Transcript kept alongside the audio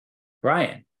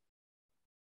Brian,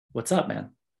 what's up,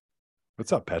 man?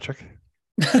 What's up, Patrick?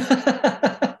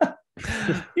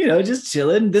 Just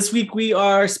chilling. This week we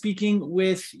are speaking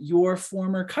with your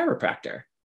former chiropractor.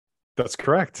 That's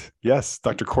correct. Yes,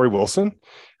 Dr. Corey Wilson.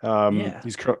 Yeah.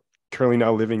 He's currently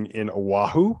now living in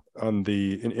Oahu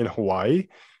in Hawaii.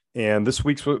 And this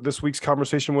week's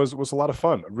conversation was a lot of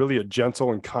fun. Really a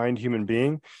gentle and kind human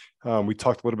being. We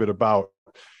talked a little bit about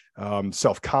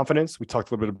self-confidence. We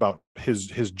talked a little bit about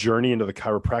his journey into the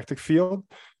chiropractic field.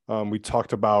 We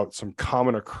talked about some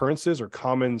common occurrences or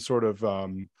common sort of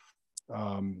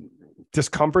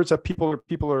discomforts that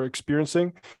people are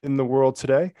experiencing in the world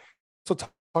today. So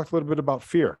talked a little bit about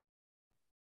fear.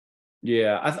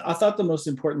 Yeah. I thought the most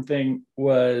important thing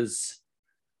was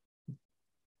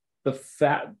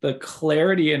the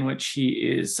clarity in which he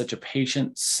is such a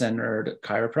patient-centered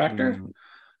chiropractor.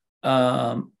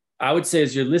 I would say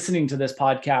as you're listening to this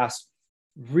podcast,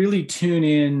 really tune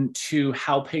in to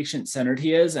how patient-centered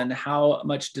he is and how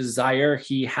much desire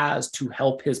he has to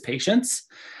help his patients,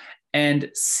 and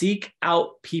seek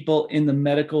out people in the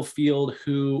medical field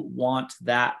who want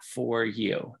that for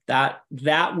you. That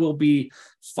will be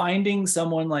finding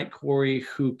someone like Corey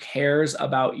who cares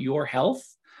about your health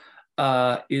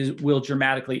will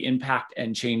dramatically impact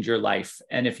and change your life.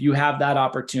 And if you have that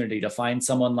opportunity to find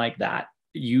someone like that,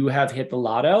 you have hit the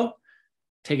lotto.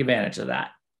 Take advantage of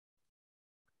that.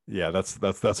 Yeah, that's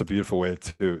a beautiful way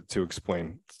to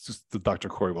explain just the Dr.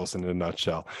 Corey Wilson in a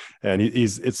nutshell. And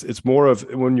it's more of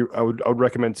I would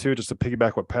recommend too, just to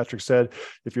piggyback what Patrick said,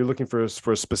 if you're looking for a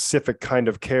specific kind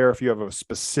of care, if you have a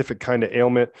specific kind of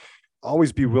ailment,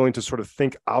 always be willing to sort of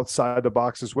think outside the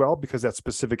box as well, because that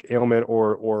specific ailment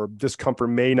or discomfort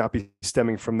may not be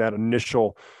stemming from that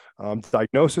initial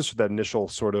diagnosis or that initial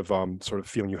sort of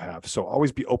feeling you have. So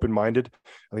always be open-minded.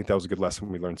 I think that was a good lesson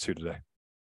we learned too today.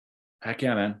 Heck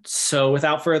yeah, man. So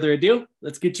without further ado,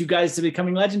 let's get you guys to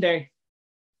becoming legendary.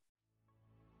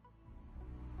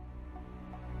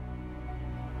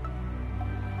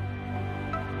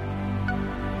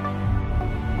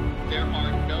 There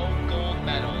are no gold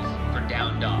medals for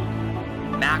Down Dog.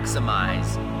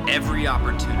 Maximize every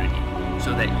opportunity so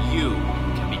that you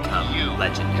can become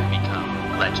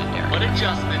legendary. What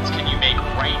adjustments can you make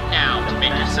right now to make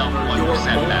yourself 1% Your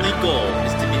better? only goal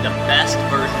is to be the best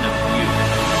version of you.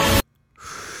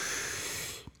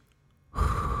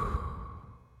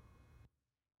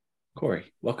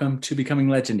 Corey, welcome to Becoming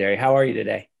Legendary. How are you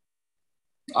today?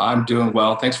 I'm doing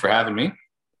well. Thanks for having me.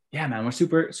 Yeah, man, we're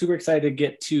super, super excited to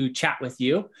get to chat with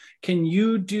you. Can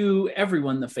you do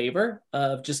everyone the favor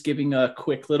of just giving a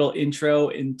quick little intro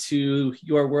into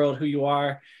your world, who you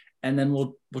are, and then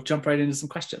we'll jump right into some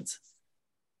questions.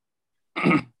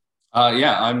 My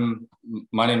name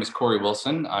is Corey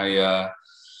Wilson.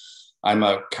 I'm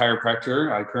a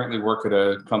chiropractor. I currently work at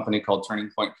a company called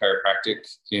Turning Point Chiropractic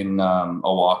in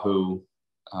Oahu,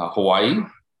 Hawaii.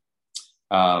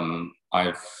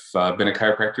 I've been a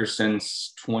chiropractor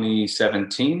since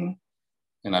 2017,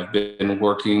 and I've been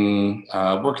working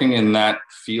in that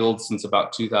field since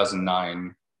about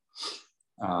 2009.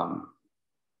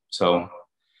 So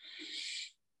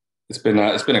it's been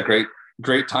a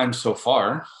great time so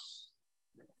far.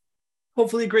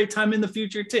 Hopefully a great time in the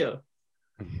future too.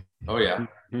 Oh yeah.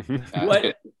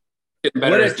 What getting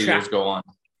better as the years go on.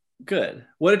 Good.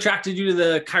 What attracted you to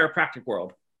the chiropractic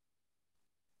world?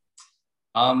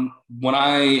 When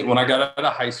I got out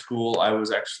of high school, I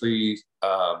was actually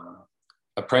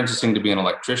apprenticing to be an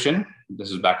electrician.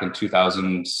 This is back in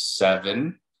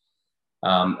 2007.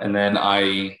 And then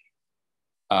I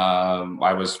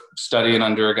was studying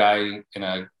under a guy in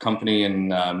a company in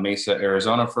Mesa,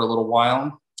 Arizona for a little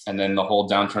while. And then the whole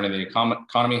downturn in the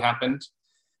economy happened,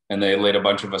 and they laid a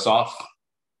bunch of us off.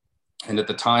 And at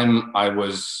the time I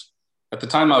was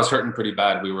hurting pretty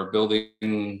bad. We were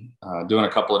doing a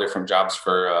couple of different jobs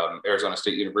for Arizona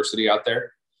State University out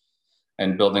there,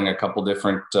 and building a couple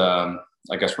different,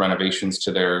 renovations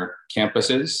to their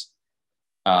campuses.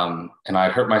 And I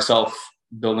hurt myself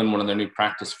building one of their new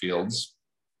practice fields.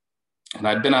 And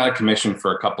I'd been out of commission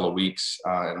for a couple of weeks.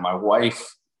 And my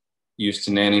wife used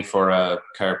to nanny for a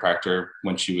chiropractor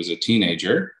when she was a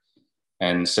teenager,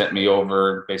 and sent me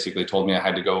over, basically told me I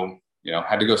had to go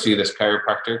see this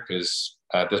chiropractor, because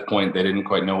at this point they didn't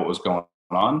quite know what was going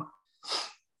on.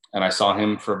 And I saw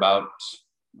him for about,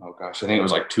 I think it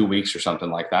was like 2 weeks or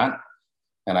something like that.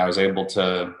 And I was able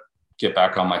to get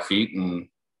back on my feet. And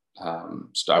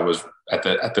I was at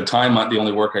the time, the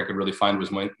only work I could really find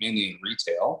was mainly in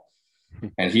retail.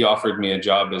 And he offered me a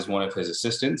job as one of his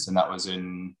assistants. And that was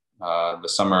in the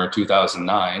summer of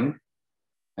 2009.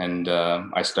 And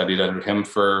I studied under him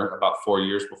for about 4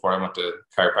 years before I went to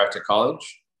chiropractic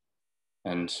college.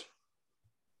 And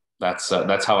that's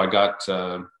how I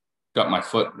got my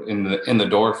foot in the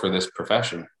door for this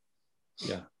profession.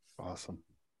 Yeah. Awesome.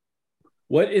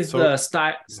 What is the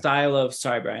style of,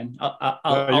 sorry, Brian,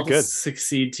 I'll just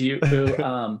succeed to you.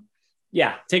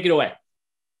 Yeah, take it away.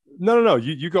 No.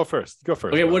 You go first. Go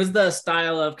first. Okay. Bro. What is the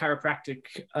style of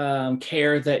chiropractic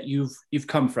care that you've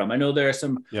come from? I know there are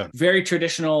some very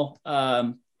traditional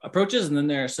approaches, and then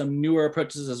there are some newer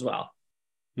approaches as well.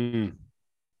 Mm-hmm.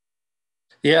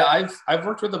 Yeah, I've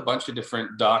worked with a bunch of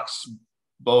different docs,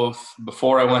 both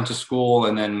before I went to school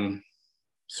and then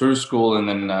through school and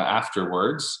then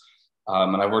afterwards.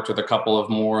 And I worked with a couple of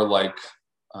more like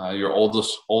your old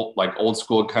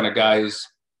school kind of guys.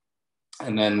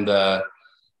 And then the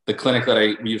clinic that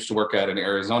I used to work at in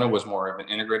Arizona was more of an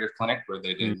integrative clinic where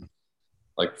they did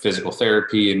like physical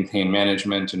therapy and pain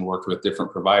management and worked with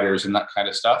different providers and that kind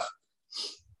of stuff.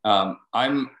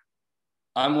 I'm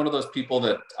one of those people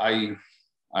that I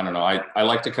don't know. I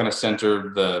like to kind of center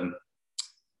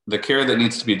the care that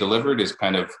needs to be delivered is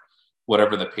kind of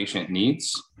whatever the patient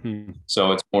needs.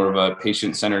 So it's more of a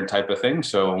patient-centered type of thing.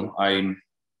 So I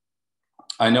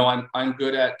know I'm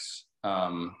good at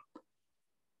I'm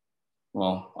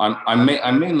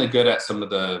mainly good at some of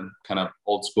the kind of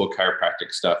old school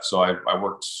chiropractic stuff. So I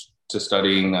worked to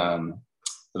studying.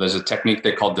 There's a technique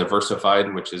they call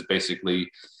diversified, which is basically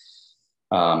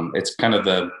it's kind of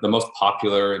the most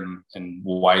popular and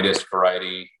widest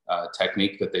variety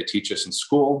technique that they teach us in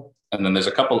school. And then there's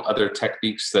a couple other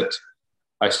techniques that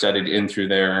I studied in through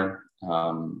there.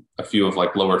 A few of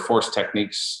like lower force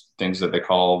techniques, things that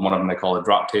one of them they call a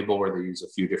drop table, where they use a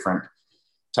few different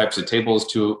types of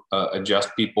tables to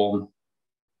adjust people.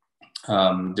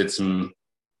 Did some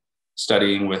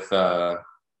studying with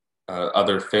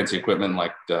other fancy equipment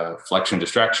like flexion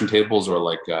distraction tables, or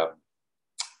like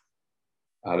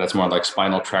that's more like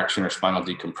spinal traction or spinal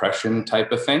decompression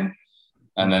type of thing.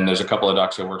 And then there's a couple of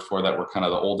docs I worked for that were kind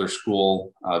of the older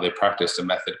school. They practiced a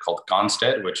method called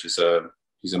Gonstead, which is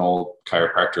he's an old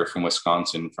chiropractor from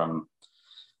Wisconsin from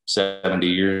 70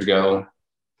 years ago,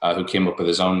 who came up with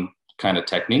his own kind of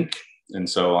technique. And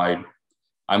so I'm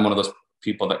one of those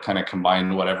people that kind of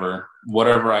combine whatever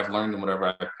I've learned and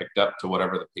whatever I've picked up to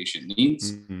whatever the patient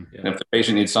needs. Mm-hmm. Yeah. And if the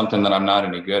patient needs something that I'm not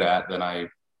any good at, then I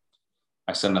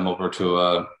send them over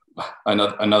to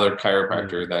another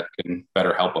chiropractor that can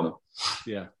better help them.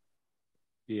 Yeah.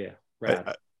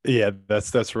 Rad.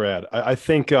 That's rad. I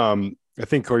think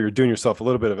Corey, you're doing yourself a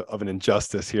little bit of an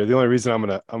injustice here. The only reason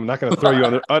I'm not going to throw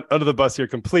you under the bus here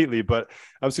completely, but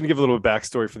I'm just going to give a little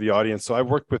backstory for the audience. So I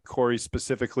worked with Corey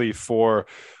specifically for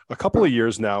a couple of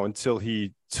years now until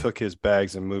he took his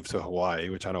bags and moved to Hawaii,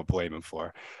 which I don't blame him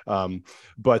for.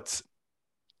 But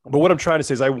what I'm trying to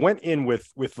say is I went in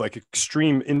with like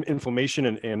extreme inflammation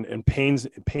and pain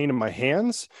in my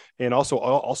hands, and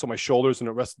also my shoulders and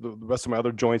the rest of my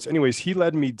other joints. Anyways, he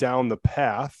led me down the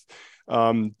path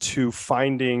to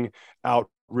finding out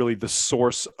really the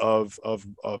source of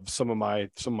some of my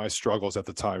struggles at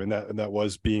the time, and that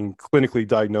was being clinically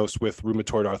diagnosed with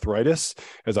rheumatoid arthritis,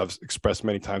 as I've expressed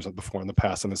many times before in the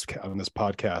past on this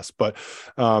podcast. But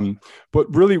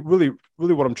really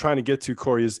what I'm trying to get to,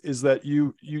 Corey, is that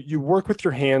you work with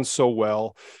your hands so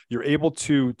well. You're able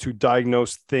to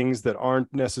diagnose things that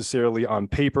aren't necessarily on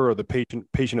paper or the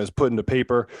patient has put into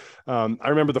paper. I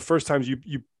remember the first times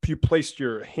you placed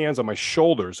your hands on my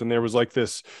shoulders, and there was like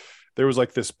this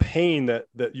pain that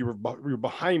you were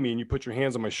behind me, and you put your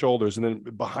hands on my shoulders, and then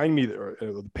behind me,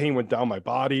 the pain went down my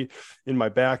body, in my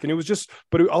back. And it was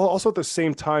but also at the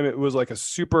same time, it was like a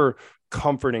super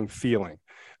comforting feeling.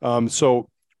 So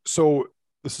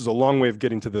this is a long way of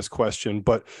getting to this question,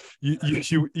 but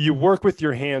you work with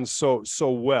your hands so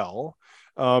well.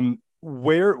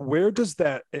 Where does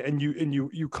that, and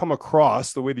you come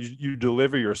across the way that you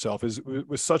deliver yourself is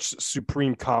with such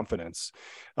supreme confidence.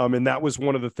 And that was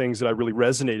one of the things that I really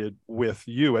resonated with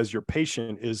you as your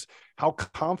patient, is how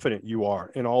confident you are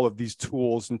in all of these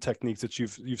tools and techniques that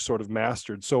you've sort of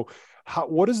mastered. So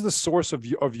what is the source of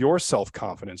your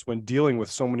self-confidence when dealing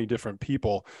with so many different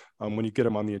people, when you get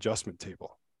them on the adjustment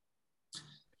table?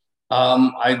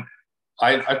 I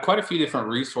have quite a few different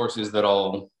resources that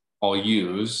I'll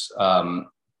use,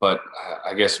 but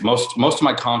I guess most of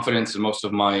my confidence and most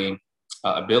of my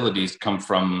abilities come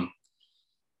from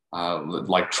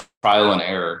like trial and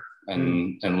error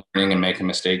and learning and making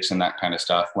mistakes and that kind of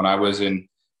stuff. When I was in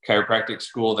chiropractic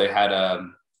school, they had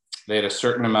a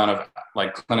certain amount of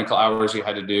like clinical hours you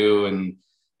had to do, and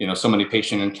so many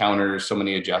patient encounters, so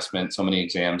many adjustments, so many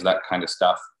exams, that kind of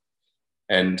stuff.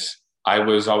 And I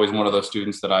was always one of those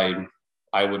students that I'd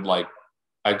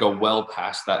go well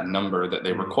past that number that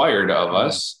they required of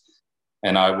us.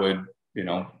 And I would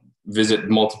visit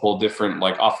multiple different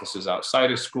like offices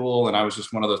outside of school. And I was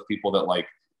just one of those people that like,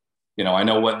 I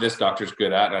know what this doctor's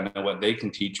good at. I know what they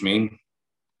can teach me,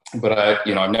 but I've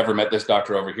never met this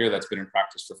doctor over here that's been in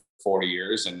practice for 40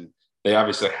 years. And they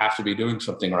obviously have to be doing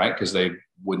something right, because they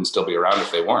wouldn't still be around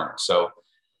if they weren't. So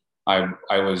I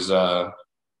was,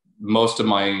 most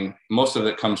of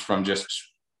it comes from just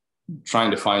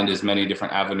trying to find as many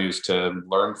different avenues to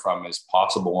learn from as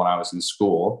possible when I was in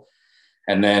school.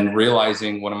 And then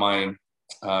realizing one of my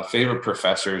favorite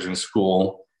professors in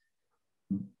school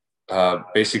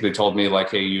basically told me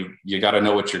like, hey, you got to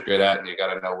know what you're good at, and you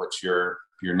got to know what you're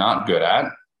not good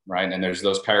at. Right. And there's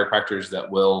those chiropractors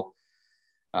that will,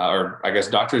 or I guess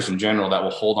doctors in general, that will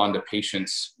hold on to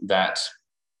patients that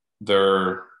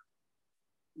they're,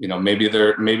 maybe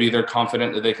they're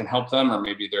confident that they can help them, or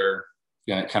maybe they're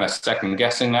kind of second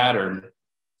guessing that, or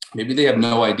maybe they have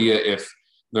no idea if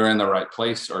they're in the right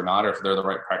place or not, or if they're the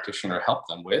right practitioner to help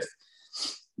them with.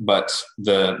 But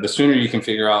the sooner you can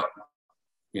figure out,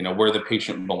 where the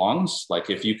patient belongs, like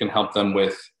if you can help them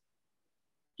with,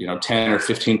 10 or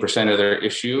 15% of their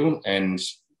issue, and,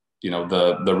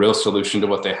 the real solution to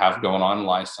what they have going on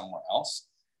lies somewhere else,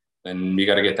 then you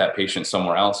got to get that patient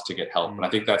somewhere else to get help. And I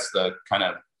think that's the kind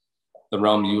of the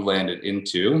realm you landed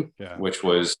into, which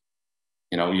was,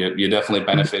 you definitely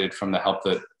benefited from the help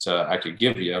that I could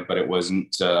give you, but it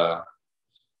wasn't,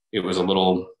 it was a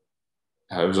little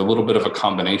bit of a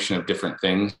combination of different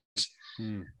things,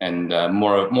 and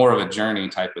more of a journey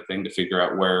type of thing to figure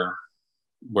out where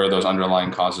those underlying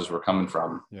causes were coming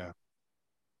from. Yeah.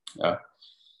 Yeah.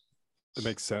 That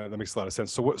makes sense. That makes a lot of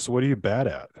sense. So what are you bad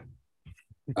at?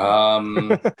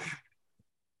 Oh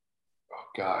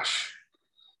gosh.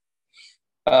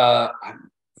 I'm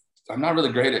not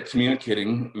really great at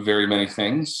communicating very many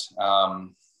things.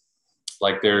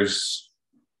 Like there's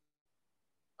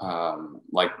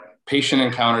like patient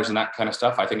encounters and that kind of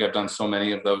stuff. I think I've done so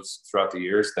many of those throughout the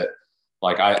years that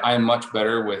like I'm much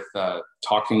better with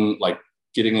talking, like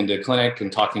getting into clinic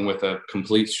and talking with a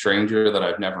complete stranger that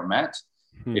I've never met.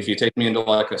 If you take me into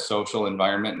like a social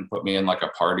environment and put me in like a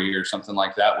party or something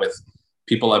like that with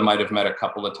people I might have met a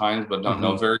couple of times but don't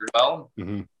know very well,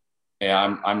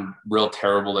 yeah, I'm real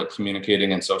terrible at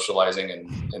communicating and socializing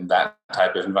in that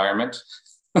type of environment.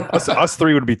 us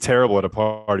three would be terrible at a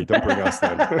party. Don't bring us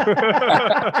then.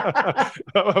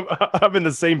 I'm in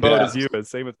the same boat as you, and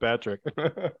same with Patrick.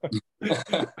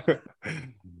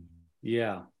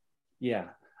 Yeah.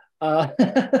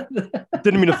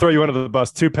 Didn't mean to throw you under the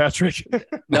bus too, Patrick.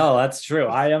 No, that's true.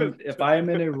 If I am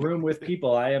in a room with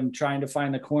people, I am trying to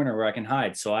find the corner where I can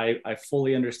hide. So I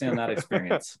fully understand that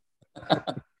experience.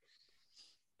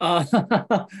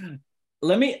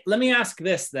 Let me ask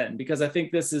this then, because I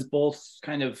think this is both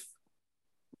kind of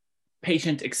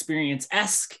patient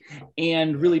experience-esque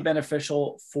and really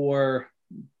beneficial for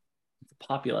the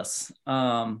populace.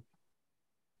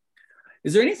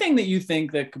 Is there anything that you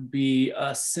think that could be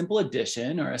a simple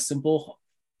addition or a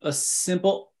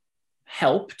simple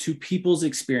help to people's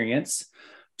experience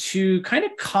to kind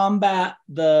of combat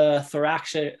the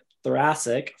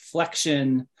thoracic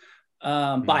flexion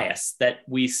bias that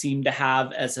we seem to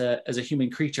have as a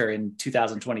human creature in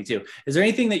 2022? Is there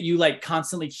anything that you like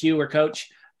constantly cue or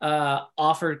coach,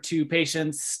 offer to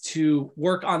patients to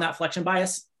work on that flexion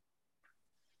bias?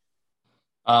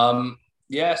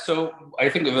 Yeah, so I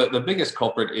think the biggest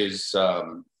culprit is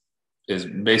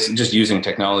basically just using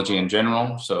technology in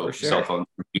general. So cell phones,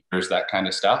 computers, that kind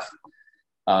of stuff.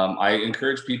 I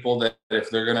encourage people that if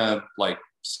they're gonna like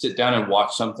sit down and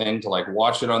watch something, to like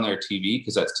watch it on their TV,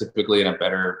 because that's typically in a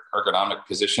better ergonomic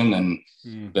position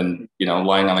than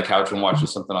lying on the couch and watching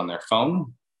something on their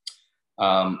phone.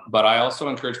 But I also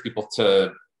encourage people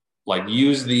to like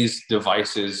use these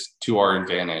devices to our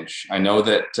advantage. I know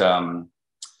that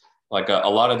like a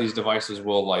lot of these devices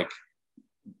will like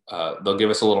they'll give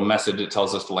us a little message that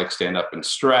tells us to like stand up and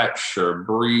stretch or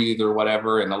breathe or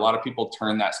whatever, and a lot of people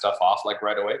turn that stuff off like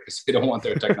right away because they don't want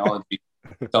their technology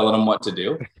telling them what to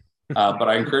do. But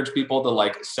I encourage people to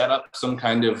like set up some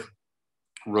kind of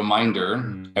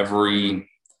reminder every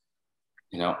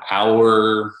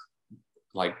hour,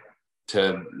 like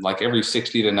to like every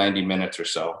 60 to 90 minutes or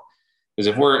so. Because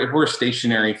if we're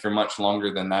stationary for much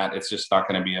longer than that, it's just not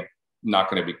going to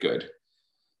be good.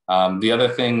 The other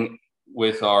thing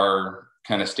with our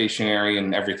kind of stationary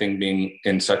and everything being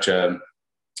in such a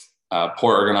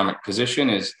poor ergonomic position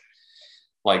is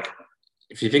like,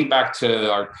 if you think back to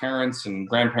our parents and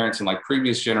grandparents and like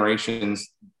previous generations,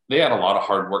 they had a lot of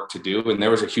hard work to do, and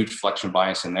there was a huge flexion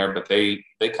bias in there, but they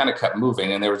kind of kept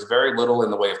moving, and there was very little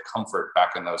in the way of comfort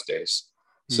back in those days.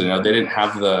 So, they didn't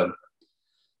have the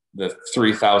the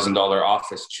 $3,000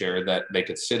 office chair that they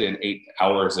could sit in 8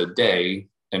 hours a day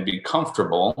and be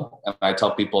comfortable. And I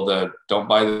tell people to don't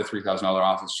buy the $3,000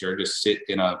 office chair, just sit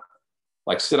on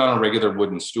a regular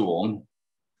wooden stool.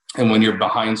 And when your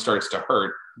behind starts to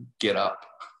hurt, get up.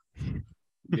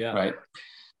 Yeah. Right.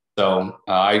 So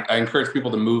I encourage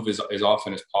people to move as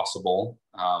often as possible,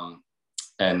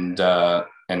 and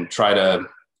try to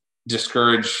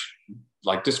discourage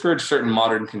certain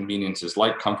modern conveniences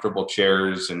like comfortable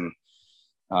chairs, and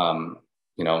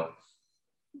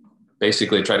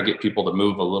basically try to get people to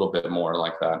move a little bit more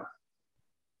like that.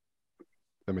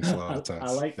 That makes a lot of sense.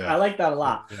 I like that a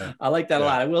lot. Yeah. I like that a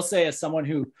lot. I will say, as someone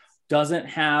who doesn't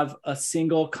have a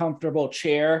single comfortable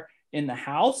chair in the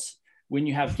house, when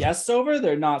you have guests over,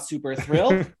 they're not super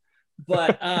thrilled.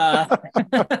 But but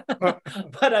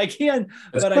I do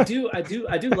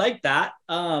like that.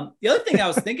 The other thing I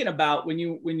was thinking about when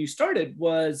you started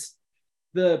was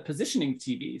the positioning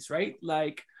TVs, right?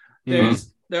 Like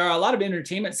there are a lot of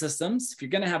entertainment systems. If you're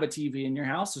going to have a TV in your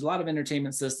house, there's a lot of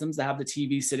entertainment systems that have the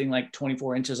TV sitting like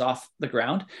 24 inches off the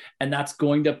ground. And that's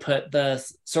going to put the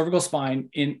cervical spine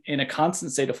in a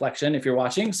constant state of flexion if you're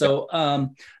watching. So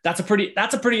that's a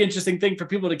pretty interesting thing for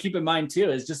people to keep in mind too,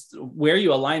 is just where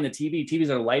you align the TV. TVs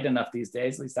are light enough these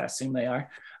days, at least I assume they are,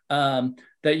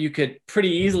 that you could pretty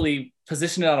easily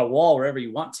position it on a wall wherever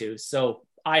you want to. So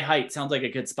eye height sounds like a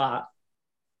good spot.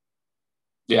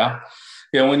 Yeah.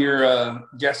 When your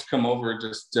guests come over,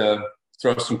 just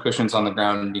throw some cushions on the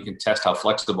ground and you can test how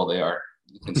flexible they are.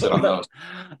 You can sit on those.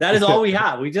 That is all we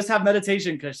have. We just have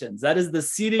meditation cushions. That is the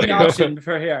seating option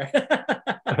for here.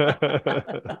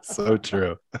 So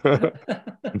true. I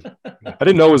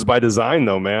didn't know it was by design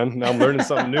though, man. Now I'm learning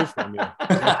something new from you.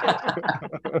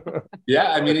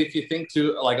 Yeah. I mean, if you think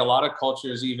to like a lot of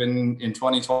cultures, even in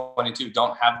 2022,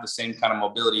 don't have the same kind of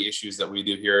mobility issues that we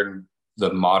do here in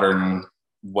the modern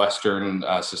Western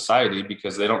society,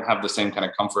 because they don't have the same kind of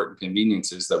comfort and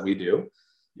conveniences that we do.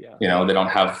 Yeah. They don't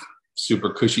have super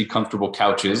cushy, comfortable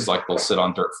couches. Like they'll sit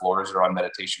on dirt floors or on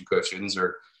meditation cushions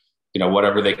or,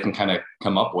 whatever they can kind of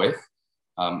come up with.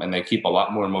 And they keep a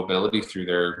lot more mobility through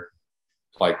their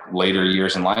like later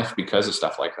years in life because of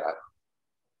stuff like that.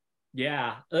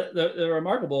 Yeah. The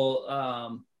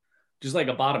remarkable, just like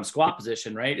a bottom squat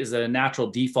position, right, is a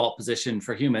natural default position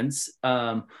for humans.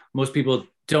 Most people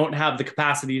don't have the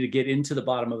capacity to get into the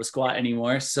bottom of a squat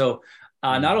anymore. So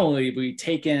not only have we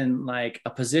taken like a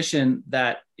position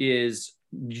that is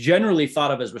generally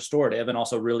thought of as restorative and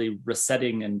also really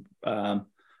resetting and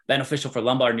beneficial for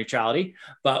lumbar neutrality,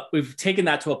 but we've taken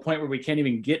that to a point where we can't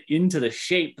even get into the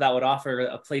shape that would offer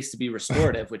a place to be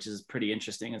restorative, which is pretty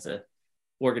interesting as a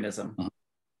organism.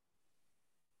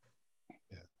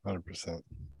 100%.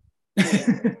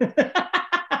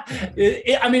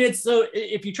 It's so,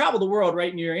 if you travel the world,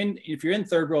 right, and if you're in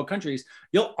third world countries,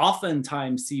 you'll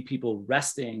oftentimes see people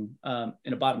resting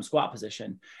in a bottom squat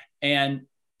position. And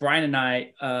Brian and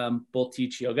I both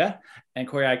teach yoga, and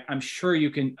Corey, I'm sure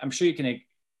you can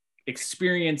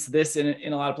experience this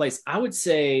in a lot of places. I would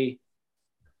say,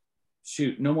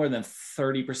 no more than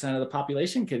 30% of the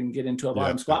population can get into a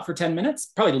bottom squat for 10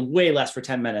 minutes. Probably way less for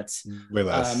 10 minutes. Way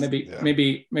less.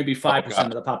 Maybe 5%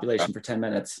 of the population for 10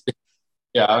 minutes.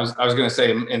 Yeah, I was going to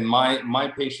say, in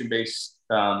my patient base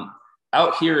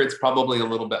out here, it's probably a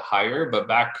little bit higher, but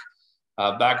back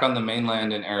on the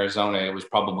mainland in Arizona, it was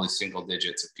probably single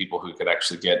digits of people who could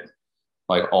actually get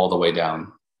like all the way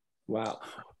down. Wow.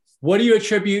 What do you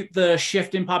attribute the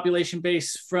shift in population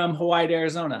base from Hawaii to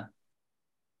Arizona?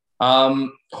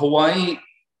 Hawaii,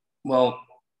 well,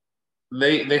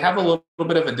 they have a little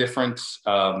bit of a different,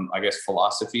 I guess,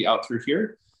 philosophy out through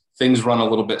here. Things run a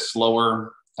little bit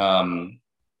slower.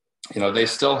 They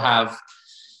still have,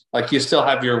 like, you still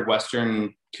have your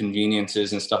Western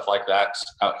conveniences and stuff like that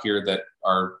out here that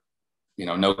are,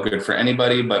 no good for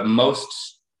anybody, but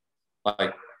most,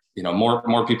 like,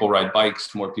 more people ride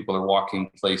bikes, more people are walking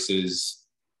places.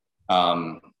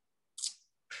 Like,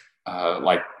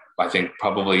 I think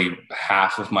probably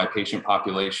half of my patient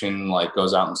population like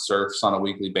goes out and surfs on a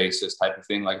weekly basis type of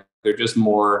thing. Like they're just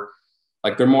more,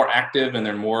 like they're more active and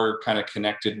they're more kind of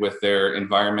connected with their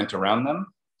environment around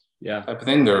them. Yeah. Type of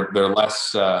thing. They're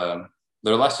less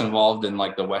involved in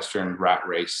like the Western rat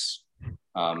race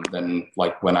than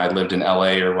like when I lived in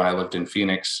LA or when I lived in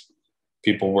Phoenix.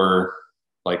 People were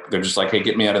like, they're just like, hey,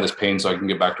 get me out of this pain so I can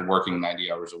get back to working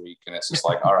 90 hours a week. And it's just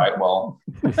like, all right, well,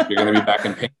 you're going to be back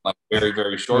in pain like very,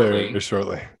 very shortly. Very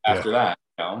shortly. After that,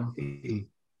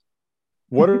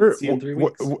 What are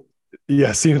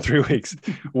Yeah, see you in 3 weeks.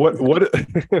 What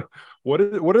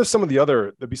what are some of the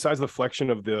other, besides the flexion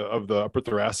of the upper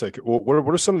thoracic? What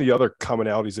are some of the other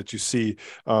commonalities that you see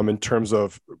in terms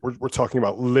of we're talking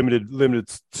about limited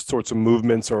sorts of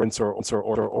movements or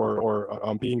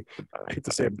being, I hate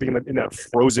to say it, being in that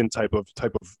frozen type of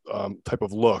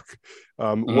look.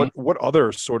 What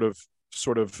other sort of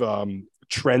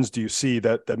trends do you see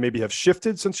that maybe have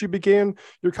shifted since you began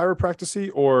your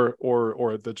chiropractic,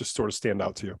 or that just sort of stand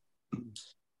out to you?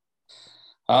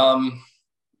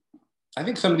 I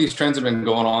think some of these trends have been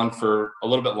going on for a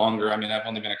little bit longer. I mean, I've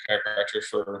only been a chiropractor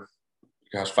for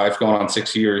 5 going on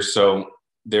 6 years. So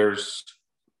there's,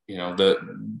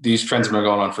 these trends have been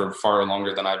going on for far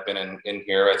longer than I've been in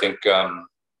here. I think,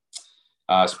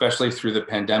 especially through the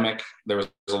pandemic, there was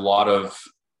a lot of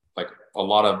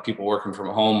people working from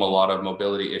home, a lot of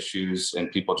mobility issues,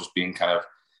 and people just being kind of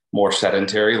more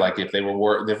sedentary. Like if they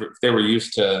were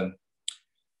used to,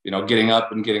 getting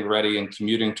up and getting ready and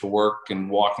commuting to work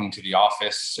and walking to the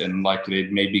office, and like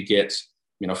they'd maybe get,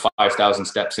 5,000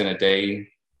 steps in a day,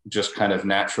 just kind of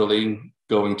naturally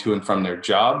going to and from their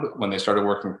job. When they started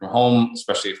working from home,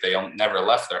 especially if they never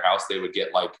left their house, they would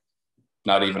get like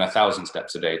not even 1,000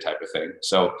 steps a day type of thing.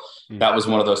 So that was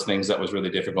one of those things that was really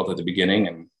difficult at the beginning,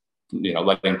 and,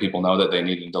 letting people know that they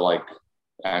needed to like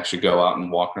actually go out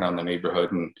and walk around the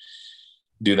neighborhood and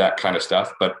do that kind of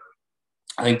stuff. But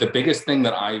I think the biggest thing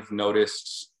that I've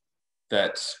noticed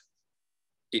that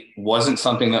it wasn't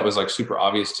something that was like super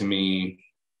obvious to me,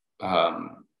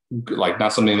 like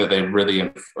not something that they really,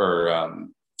 they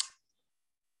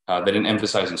didn't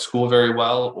emphasize in school very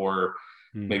well, or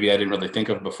maybe I didn't really think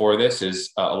of before this,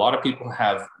 is a lot of people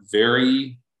have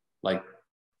very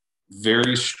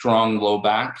strong low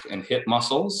back and hip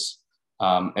muscles,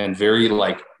 and very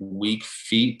like weak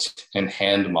feet and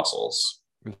hand muscles.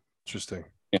 Interesting.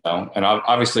 And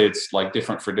obviously it's like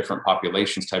different for different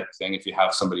populations type of thing. If you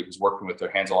have somebody who's working with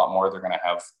their hands a lot more, they're going to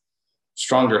have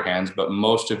stronger hands. But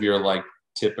most of your like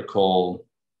typical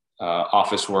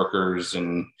office workers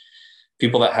and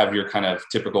people that have your kind of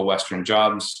typical Western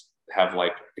jobs have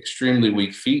like extremely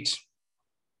weak feet.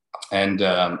 And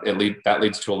that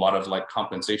leads to a lot of like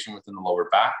compensation within the lower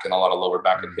back and a lot of lower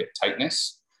back and hip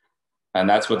tightness. And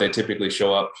that's what they typically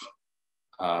show up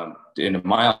into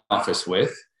my office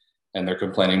with. And they're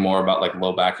complaining more about like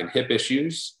low back and hip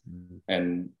issues.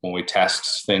 And when we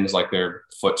test things like their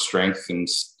foot strength and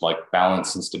like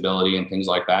balance and stability and things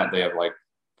like that, they have like,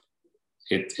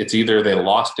 it's either they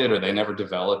lost it or they never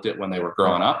developed it when they were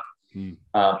growing up.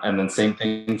 And then same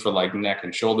thing for like neck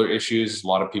and shoulder issues. A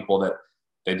lot of people that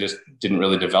they just didn't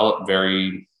really develop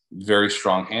very, very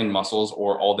strong hand muscles,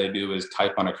 or all they do is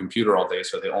type on a computer all day.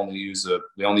 So they only use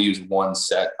one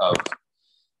set of,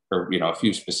 or, a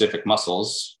few specific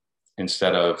muscles,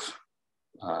 instead of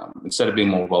being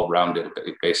more well-rounded,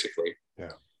 basically.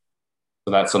 Yeah.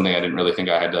 So that's something I didn't really think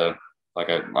I had to,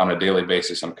 on a daily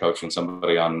basis, I'm coaching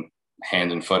somebody on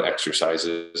hand and foot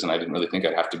exercises, and I didn't really think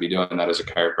I'd have to be doing that as a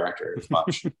chiropractor as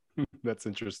much. That's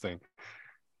interesting.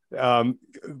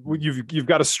 You've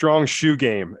got a strong shoe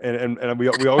game, and we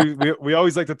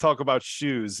always like to talk about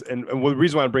shoes, and the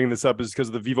reason why I'm bringing this up is because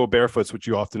of the Vivo Barefoots, which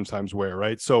you oftentimes wear,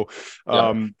 right? So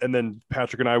and then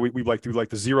Patrick and I, we like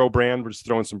the Zero brand. We're just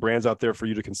throwing some brands out there for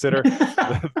you to consider.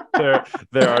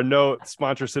 there are no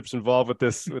sponsorships involved with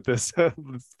this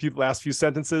last few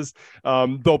sentences,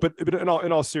 though. But in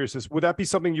all seriousness, would that be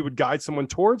something you would guide someone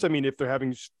towards? I mean, if they're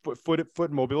having foot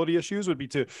mobility issues, would be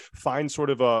to find sort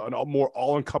of a more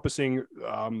all-encompassing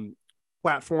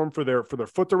platform for their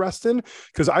foot to rest in?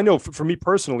 Because I know for me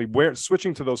personally,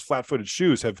 switching to those flat-footed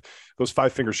shoes, those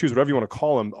 5-finger shoes, whatever you want to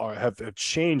call them, have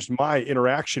changed my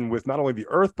interaction with not only the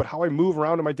earth, but how I move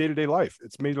around in my day-to-day life.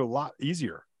 It's made it a lot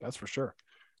easier. That's for sure.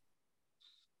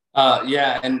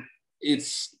 Yeah. And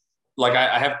it's like,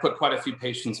 I have put quite a few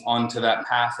patients onto that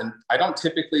path, and I don't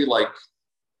typically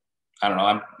I don't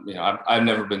know. I've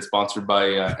never been sponsored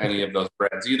by any of those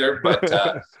brands either,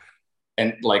 but,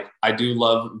 and like, I do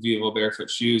love Vivo Barefoot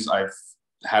shoes. I've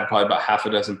had probably about half a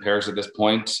dozen pairs at this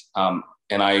point.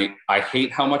 And I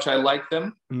hate how much I like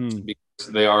them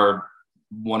because they are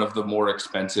one of the more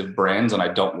expensive brands. And I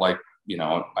don't like,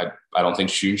 I don't think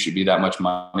shoes should be that much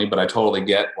money, but I totally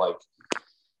get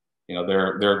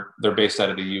they're based out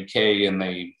of the UK, and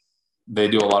they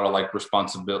do a lot of like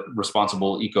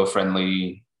responsible,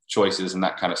 eco-friendly choices and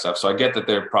that kind of stuff. So I get that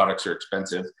their products are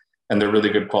expensive and they're really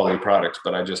good quality products,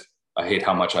 but I hate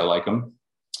how much I like them.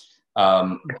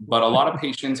 But a lot of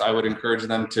patients, I would encourage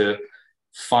them to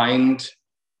find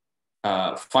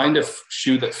a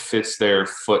shoe that fits their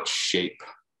foot shape.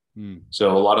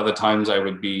 So a lot of the times I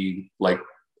would be like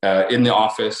in the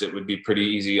office, it would be pretty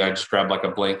easy. I just grab like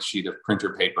a blank sheet of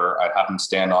printer paper. I'd have them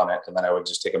stand on it, and then I would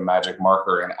just take a magic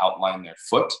marker and outline their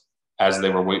foot as they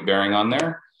were weight bearing on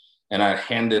there. And I'd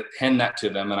hand that to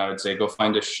them, and I would say, go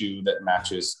find a shoe that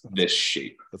matches this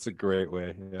shape. That's a great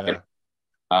way. Yeah.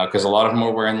 Because a lot of them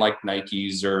are wearing like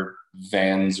Nikes or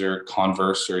Vans or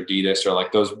Converse or Adidas or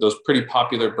like those pretty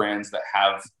popular brands that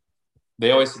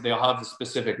they'll have a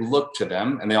specific look to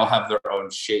them, and they all have their own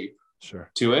shape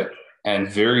to it. And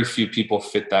very few people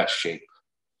fit that shape.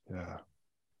 Yeah.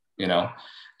 You know,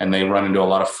 and they run into a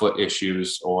lot of foot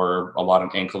issues or a lot of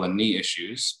ankle and knee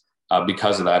issues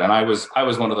because of that. And I was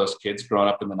one of those kids growing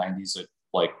up in the 90s that,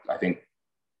 like, I think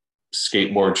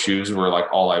skateboard shoes were like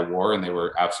all I wore, and they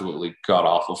were absolutely god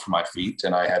awful for my feet.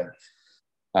 And I had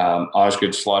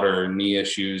Osgood Slaughter knee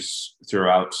issues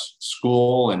throughout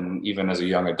school and even as a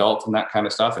young adult and that kind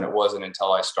of stuff. And it wasn't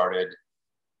until I started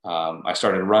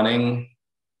running,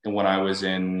 and when I was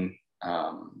in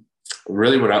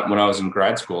when I was in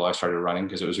grad school, I started running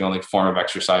because it was the only form of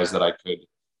exercise that I could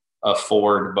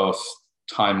afford, both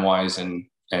time wise and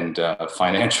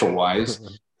financial wise.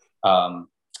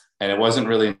 And it wasn't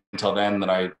really until then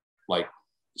that I like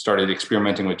started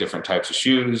experimenting with different types of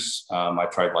shoes. I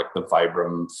tried like the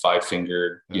Vibram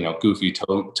 5-fingered, goofy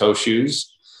toe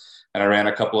shoes, and I ran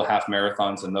a couple of half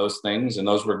marathons in those things, and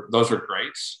those were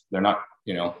great. They're not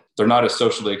as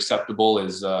socially acceptable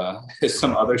as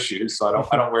some other shoes, so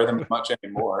I don't wear them much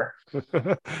anymore.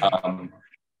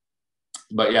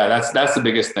 But yeah, that's the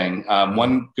biggest thing.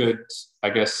 One good,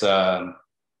 I guess.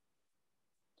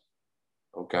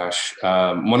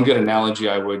 One good analogy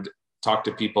I would talk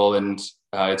to people, and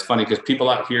it's funny because people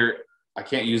out here, I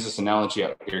can't use this analogy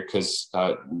out here because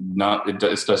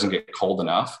it doesn't get cold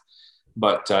enough.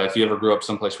 But if you ever grew up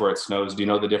someplace where it snows, do you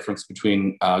know the difference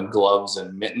between gloves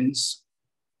and mittens?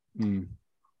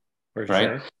 For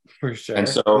sure. And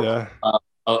so,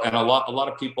 and a lot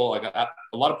of people, like a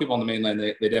lot of people on the mainland,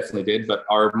 they definitely did. But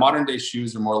our modern day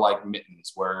shoes are more like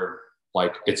mittens, where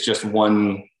like it's just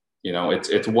one.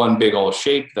 It's one big old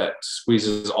shape that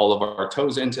squeezes all of our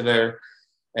toes into there.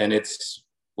 And it's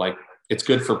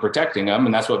good for protecting them.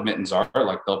 And that's what mittens are.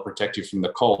 Like, they'll protect you from the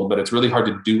cold, but it's really hard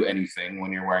to do anything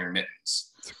when you're wearing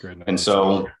mittens. That's a great and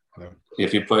so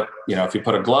if you put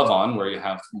a glove on where you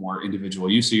have more individual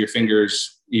use of your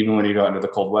fingers, even when you go into the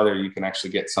cold weather, you can actually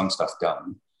get some stuff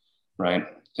done. Right.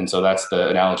 And so that's the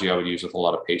analogy I would use with a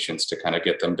lot of patients to kind of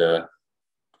get them to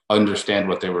understand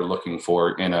what they were looking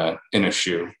for in a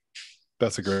shoe.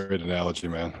 That's a great analogy,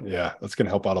 man. Yeah, that's going to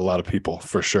help out a lot of people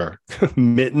for sure.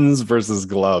 Mittens versus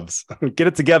gloves. Get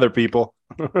it together, people.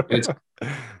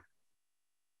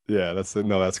 Yeah,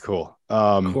 that's cool.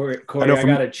 Corey, I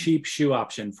got a cheap shoe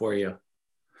option for you.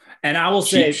 And I will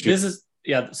say this is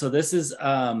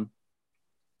I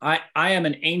am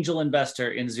an angel investor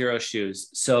in Xero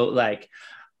shoes. So like,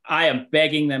 I am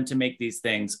begging them to make these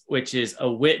things, which is a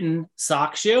Witten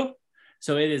sock shoe.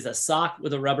 So it is a sock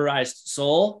with a rubberized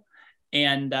sole.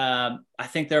 And I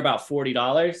think they're about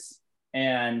 $40.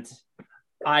 And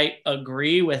I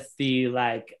agree with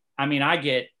I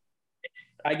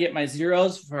get my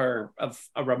Xeros for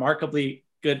a remarkably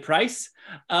good price.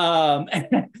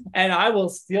 And I will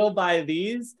still buy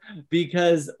these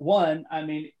because, one,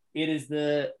 it is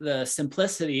the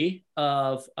simplicity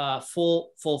of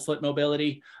full foot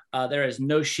mobility. There is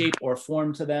no shape or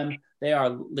form to them. They are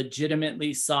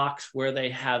legitimately socks where they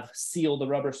have sealed the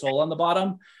rubber sole on the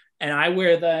bottom. And I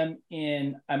wear them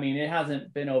it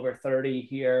hasn't been over 30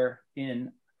 here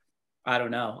in, I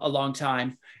don't know, a long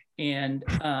time. And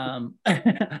and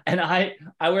I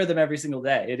wear them every single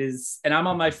day. And I'm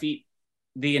on my feet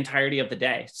the entirety of the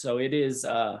day. So it is,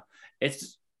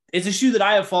 it's a shoe that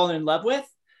I have fallen in love with,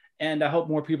 and I hope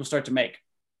more people start to make.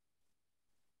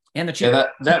 And the chip. Yeah,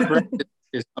 that brand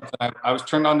is something I was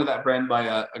turned on to that brand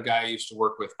by a guy I used to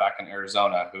work with back in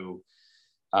Arizona who,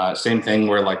 same thing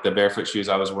where like the barefoot shoes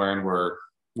I was wearing were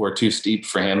too steep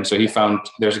for him. So he's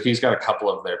got a couple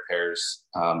of their pairs,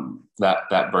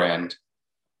 that brand.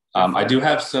 I do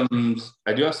have some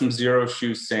Xero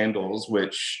shoe sandals,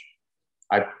 which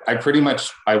I pretty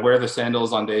much, I wear the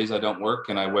sandals on days I don't work.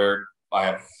 And I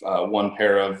have one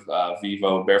pair of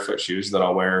Vivo barefoot shoes that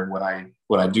I'll wear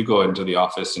when I do go into the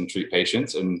office and treat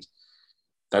patients. And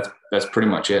that's pretty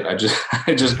much it. I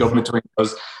just go between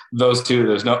those two.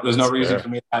 There's no reason for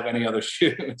me to have any other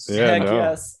shoes. Yeah,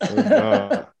 Yes.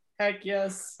 Heck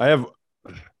yes. I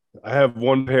have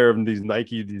one pair of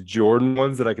these Jordan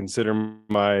ones that I consider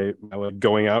my like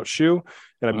going out shoe.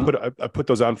 And I put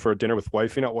those on for a dinner with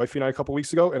wifey and I a couple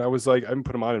weeks ago. And I was like, I haven't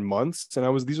put them on in months.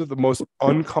 And these are the most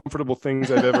uncomfortable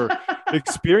things I've ever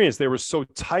experience. They were so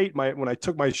tight. When I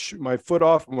took my foot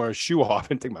off, or my shoe off, I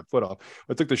didn't take my foot off.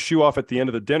 I took the shoe off at the end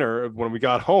of the dinner. When we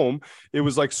got home, it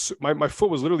was like my foot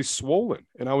was literally swollen,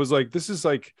 and I was like, this is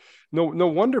like no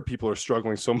wonder people are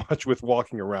struggling so much with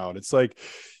walking around. It's like,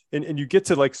 and you get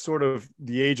to like sort of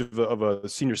the age of a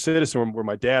senior citizen where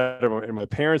my dad and my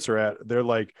parents are at. They're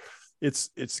like, it's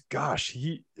gosh,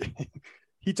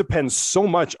 he depends so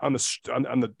much on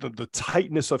the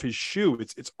tightness of his shoe.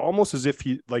 It's almost as if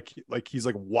he's like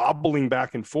wobbling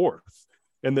back and forth,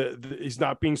 and he's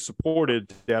not being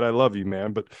supported. Dad, I love you,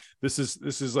 man, but this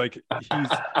is like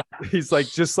he's like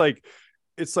just like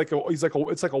it's like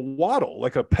a waddle,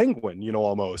 like a penguin,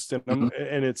 almost. And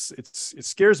and it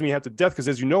scares me half to death because,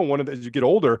 as you know, as you get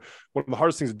older, one of the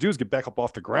hardest things to do is get back up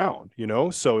off the ground.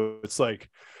 So it's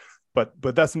like. But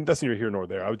that's neither here nor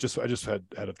there. I just had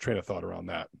a train of thought around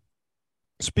that.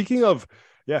 Speaking of,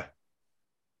 yeah,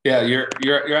 you're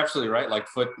absolutely right. Like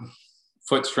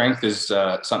foot strength is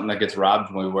something that gets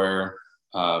robbed when we wear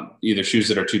either shoes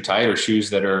that are too tight or shoes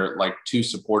that are like too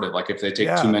supportive. Like if they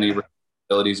take too many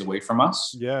abilities away from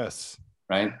us. Yes.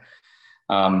 Right.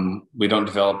 We don't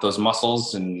develop those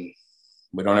muscles, and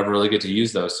we don't ever really get to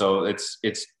use those. So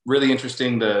it's really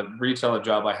interesting. The retailer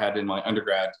job I had in my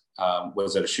undergrad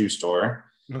was at a shoe store.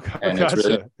 Okay. And it's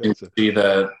really interesting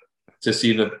to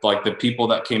see the people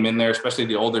that came in there, especially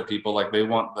the older people, like they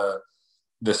want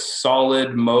the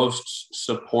solid, most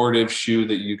supportive shoe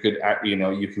that you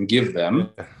can give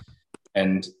them.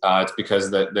 And it's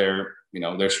because that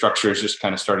their structure is just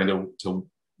kind of starting to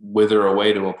wither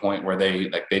away to a point where they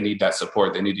need that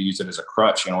support. They need to use it as a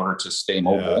crutch in order to stay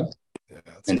mobile. Yeah,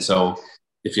 and so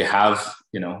if you have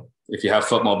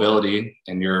foot mobility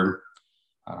and you're,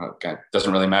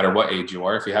 doesn't really matter what age you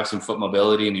are. If you have some foot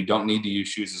mobility and you don't need to use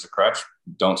shoes as a crutch,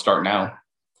 don't start now.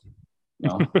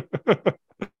 No.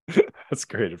 That's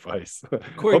great advice.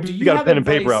 Corey, Hope you got a pen and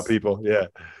paper out, people. Yeah.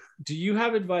 Do you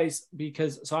have advice?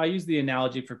 So I use the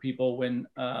analogy for people when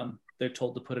they're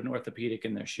told to put an orthopedic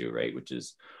in their shoe, right? Which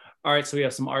is, all right, so we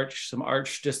have some arch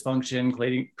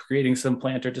dysfunction, creating some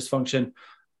plantar dysfunction.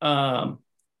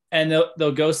 And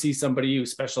they'll go see somebody who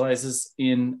specializes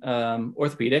in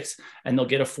orthopedics, and they'll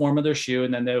get a form of their shoe,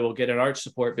 and then they will get an arch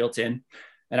support built in.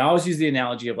 And I always use the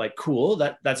analogy of like, cool,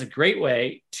 that's a great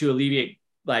way to alleviate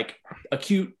like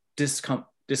acute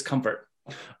discomfort.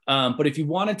 But if you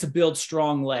wanted to build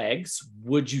strong legs,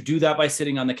 would you do that by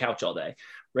sitting on the couch all day?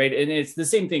 Right. And it's the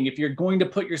same thing. If you're going to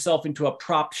put yourself into a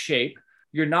prop shape,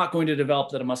 you're not going to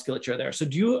develop that musculature there. So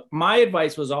my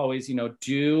advice was always,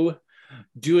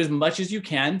 do as much as you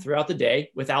can throughout the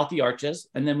day without the arches.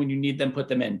 And then when you need them, put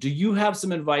them in. Do you have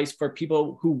some advice for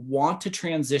people who want to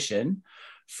transition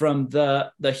from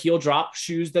the heel drop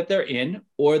shoes that they're in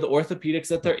or the orthopedics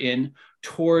that they're in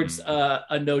towards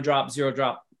a no drop, zero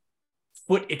drop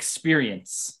foot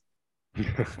experience?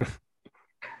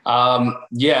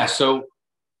 Yeah. So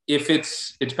it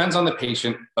depends on the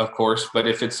patient, of course, but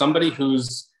if it's somebody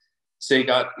who's say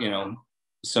got,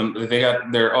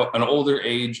 they're an older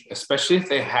age, especially if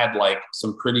they had like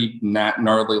some pretty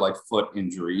gnarly like foot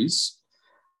injuries.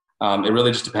 It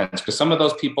really just depends, because some of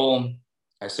those people,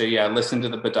 I say, listen to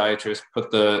the podiatrist,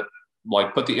 put the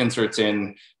inserts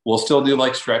in. We'll still do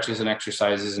like stretches and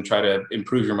exercises and try to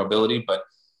improve your mobility. But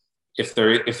if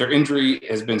their injury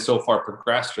has been so far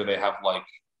progressed, or they have like,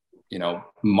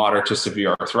 moderate to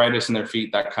severe arthritis in their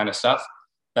feet, that kind of stuff,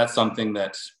 that's something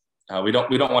that we don't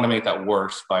want to make that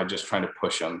worse by just trying to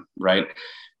push them, right?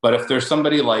 But if there's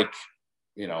somebody like,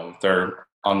 if they're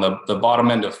on the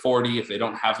bottom end of 40, if they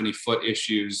don't have any foot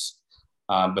issues,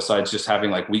 besides just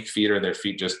having like weak feet or their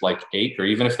feet just like ache, or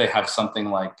even if they have something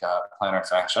like plantar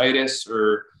fasciitis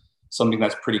or something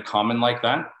that's pretty common like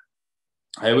that,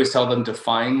 I always tell them to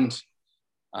find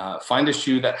a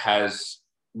shoe that has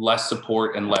less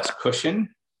support and less cushion,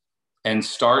 and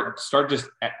start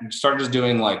just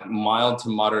doing like mild to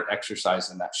moderate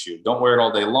exercise in that shoe. Don't wear it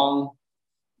all day long,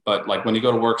 but like when you go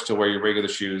to work, still wear your regular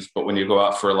shoes. But when you go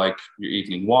out for like your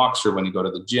evening walks, or when you go to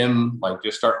the gym, like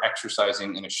just start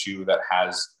exercising in a shoe that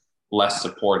has less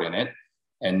support in it,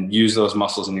 and use those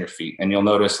muscles in your feet. And you'll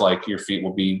notice like your feet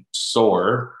will be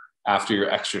sore after your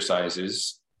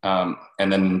exercises. And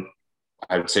then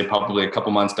I would say probably a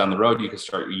couple months down the road, you can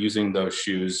start using those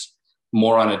shoes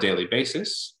more on a daily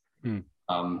basis.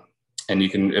 And you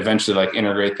can eventually like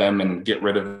integrate them and get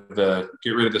rid of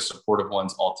the supportive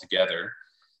ones altogether.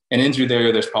 And in through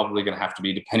there's probably going to have to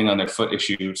be, depending on their foot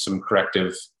issue, some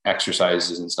corrective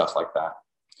exercises and stuff like that.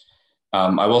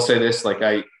 I will say this,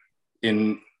 like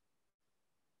in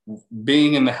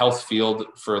being in the health field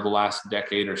for the last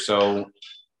decade or so,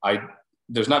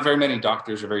 there's not very many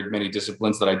doctors or very many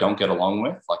disciplines that I don't get along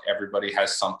with. Like everybody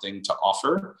has something to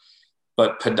offer,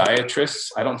 but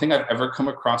podiatrists, I don't think I've ever come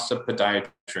across a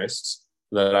podiatrist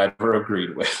that I've ever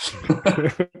agreed with.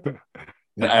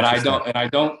 and I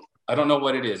don't know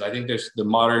what it is. I think there's the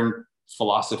modern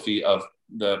philosophy of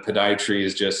the podiatry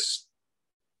is just,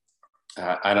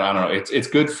 I don't know. It's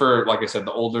good for, like I said,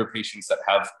 the older patients that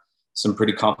have some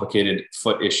pretty complicated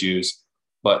foot issues.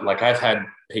 But like I've had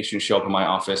patients show up in my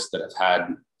office that have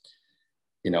had,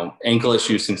 ankle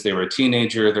issues since they were a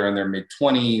teenager. They're in their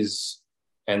mid-20s,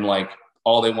 and like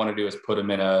all they want to do is put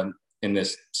them in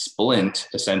this splint,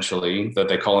 essentially, that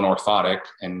they call an orthotic,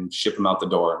 and ship them out the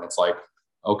door. And it's like,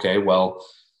 okay, well,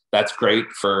 that's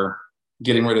great for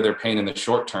getting rid of their pain in the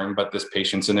short term, but this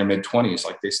patient's in their mid-20s,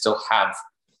 like they still have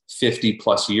 50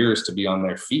 plus years to be on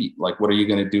their feet. Like, what are you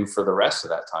going to do for the rest of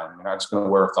that time? You're not just going to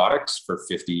wear orthotics for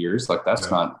 50 years. Like that's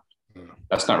not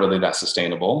really that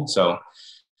sustainable. So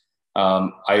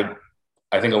I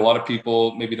think a lot of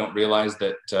people maybe don't realize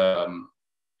that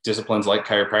disciplines like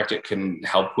chiropractic can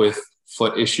help with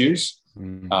foot issues.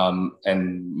 And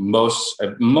most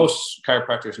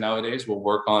chiropractors nowadays will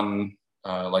work on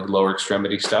like lower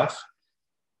extremity stuff.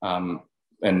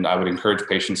 And I would encourage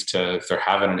patients to, if they're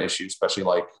having an issue, especially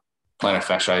like plantar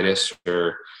fasciitis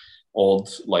or old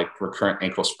like recurrent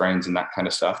ankle sprains and that kind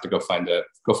of stuff, to go find a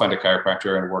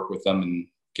chiropractor and work with them and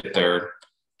get their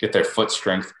foot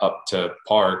strength up to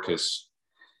par, because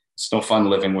it's no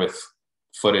fun living with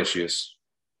foot issues.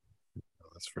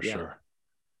 That's for sure.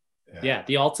 Yeah.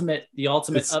 The ultimate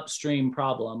upstream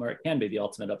problem, or it can be the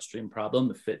ultimate upstream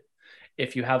problem.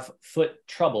 If you have foot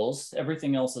troubles,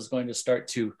 everything else is going to start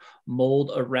to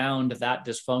mold around that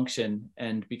dysfunction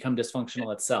and become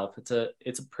dysfunctional itself. It's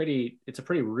a pretty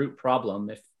root problem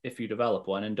if you develop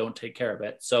one and don't take care of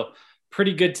it. So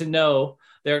pretty good to know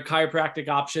there are chiropractic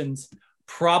options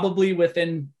probably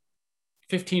within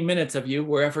 15 minutes of you,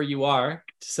 wherever you are.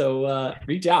 So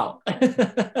reach out.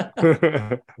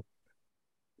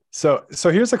 So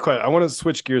here's a question. I want to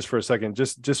switch gears for a second,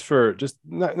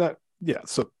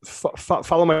 So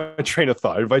follow my train of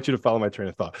thought. I invite you to follow my train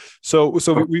of thought. So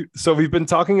we've been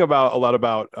talking a lot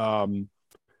about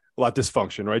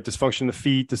dysfunction, right? Dysfunction in the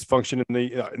feet, dysfunction in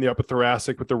the upper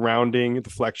thoracic with the rounding, the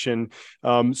flexion.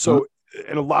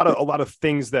 And a lot of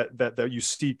things that you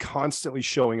see constantly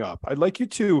showing up. I'd like you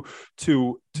to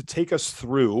take us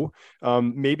through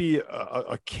maybe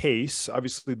a case.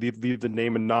 Obviously, leave the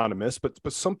name anonymous, but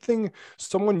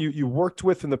someone you worked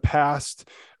with in the past,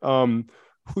 who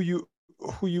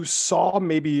you saw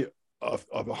maybe a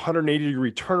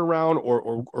 180-degree turnaround,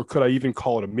 or could I even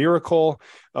call it a miracle?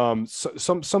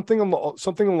 Something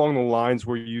along the lines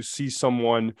where you see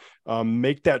someone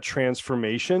make that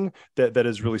transformation that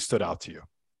has really stood out to you.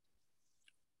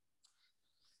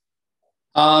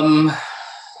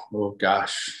 Oh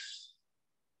gosh,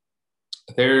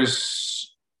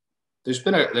 there's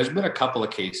been a couple of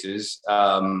cases.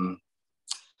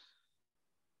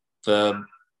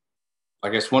 I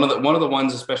guess one of the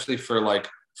ones, especially for like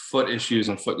foot issues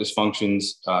and foot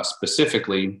dysfunctions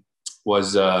specifically,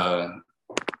 was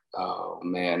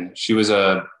she was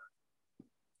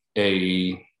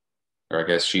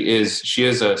she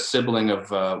is a sibling of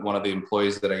one of the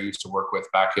employees that I used to work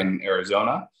with back in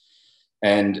Arizona,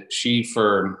 and she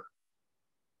was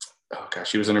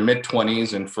in her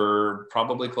mid-20s, and for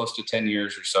probably close to 10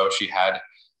 years or so, she had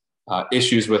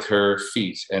issues with her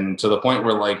feet, and to the point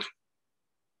where like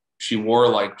she wore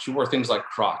things like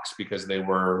Crocs because they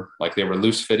were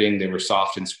loose fitting, they were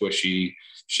soft and squishy.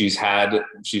 She's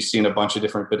seen a bunch of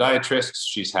different podiatrists.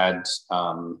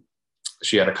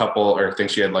 She had a couple, or I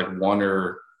think she had like one,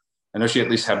 or I know she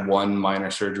at least had one minor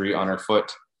surgery on her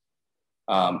foot,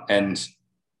 and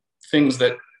things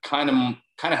that kind of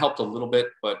helped a little bit,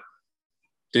 but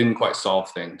didn't quite solve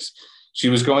things. She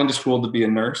was going to school to be a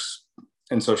nurse,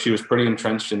 and so she was pretty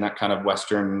entrenched in that kind of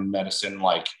Western medicine,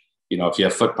 like, if you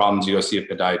have foot problems, you go see a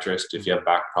podiatrist. If you have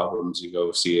back problems, you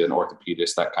go see an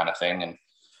orthopedist, that kind of thing. And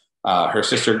her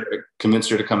sister convinced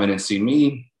her to come in and see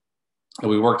me. And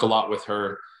we worked a lot with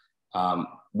her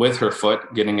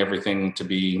foot, getting everything to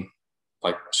be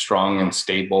like strong and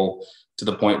stable to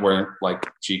the point where like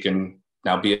she can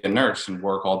now be a nurse and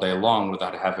work all day long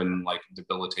without having like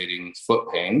debilitating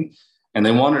foot pain. And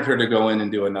they wanted her to go in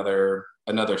and do another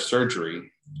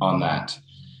surgery on that,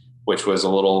 which was a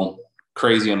little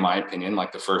crazy in my opinion.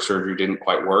 Like the first surgery didn't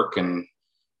quite work, and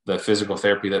the physical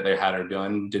therapy that they had her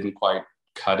doing didn't quite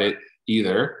cut it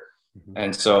either. Mm-hmm.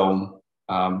 And so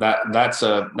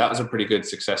that was a pretty good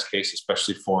success case,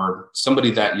 especially for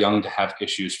somebody that young to have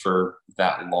issues for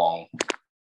that long.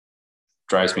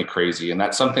 Drives me crazy. And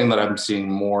that's something that I'm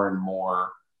seeing more and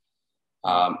more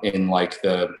in like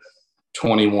the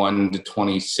 21 to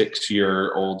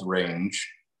 26-year-old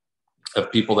range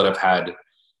of people that have had,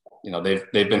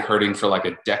 they've been hurting for like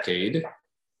a decade,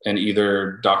 and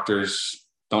either doctors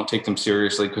don't take them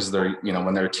seriously because they're,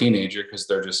 when they're a teenager, because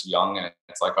they're just young and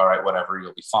it's like, all right, whatever,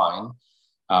 you'll be fine.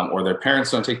 Or their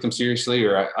parents don't take them seriously,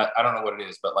 or I don't know what it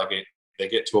is, but like they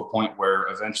get to a point where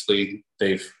eventually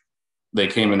they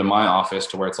came into my office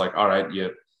to where it's like, all right,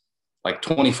 like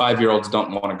 25-year-olds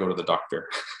don't want to go to the doctor.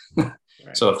 Right.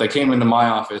 So if they came into my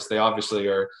office, they obviously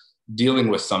are dealing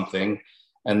with something.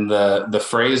 And the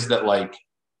phrase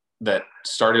that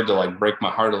started to like break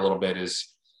my heart a little bit is,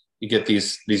 you get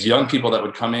these young people that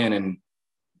would come in, and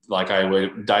like I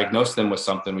would diagnose them with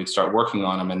something, we'd start working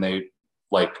on them, and they,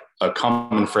 like, a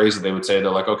common phrase that they would say, they're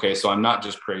like, okay, so I'm not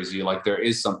just crazy, like there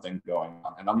is something going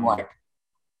on. And I'm like,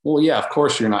 well, yeah, of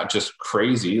course you're not just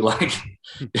crazy. Like,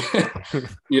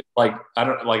 like, I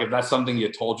don't, like, if that's something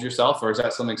you told yourself, or is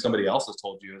that something somebody else has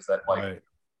told you? Is that like, right.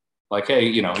 Like, hey,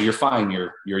 you're fine.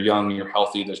 You're young, you're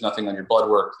healthy. There's nothing on your blood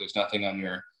work. There's nothing on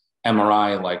your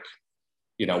MRI. Like,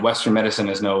 Western medicine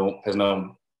has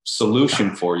no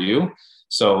solution for you.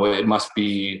 So it must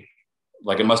be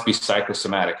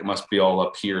psychosomatic. It must be all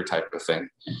up here type of thing.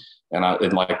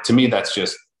 And like, to me, that's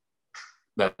just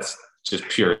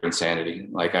pure insanity.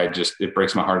 Like, it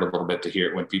breaks my heart a little bit to hear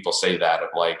it when people say that, of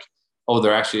like, oh,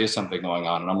 there actually is something going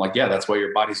on. And I'm like, yeah, that's why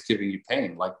your body's giving you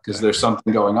pain. Like, because there's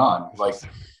something going on. Like,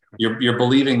 you're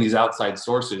believing these outside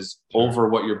sources over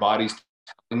what your body's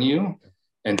telling you.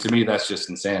 And to me, that's just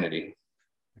insanity.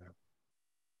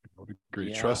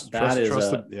 Agree. Yeah, trust,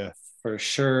 for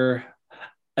sure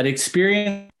an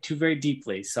experience too very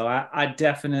deeply. So I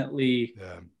definitely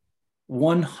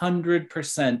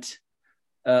 100%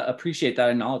 appreciate that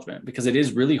acknowledgement, because it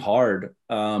is really hard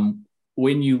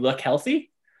when you look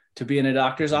healthy to be in a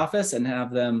doctor's office and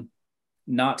have them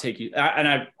not take you.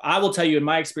 I will tell you, in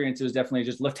my experience, it was definitely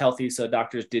just looked healthy, so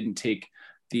doctors didn't take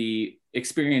the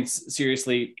experience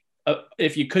seriously.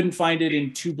 If you couldn't find it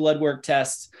in 2 blood work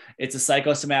tests, it's a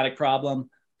psychosomatic problem.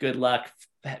 Good luck.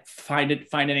 Find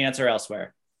an answer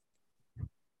elsewhere.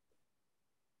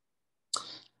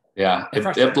 Yeah,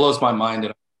 it blows my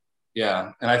mind.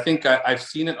 Yeah, and I think I've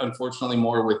seen it, unfortunately,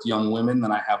 more with young women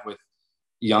than I have with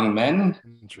young men.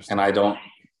 And I don't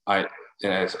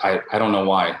know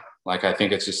why. Like, I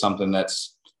think it's just something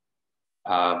that's,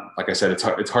 like I said,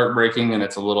 it's heartbreaking, and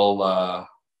it's a little.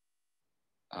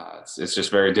 It's just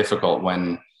very difficult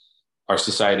when our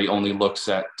society only looks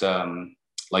at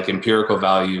like empirical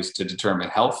values to determine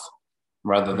health,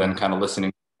 rather than kind of listening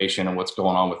to the patient and what's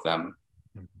going on with them.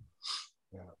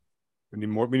 Yeah, we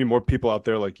need more people out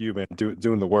there like you, man,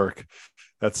 doing the work.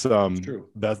 That's true.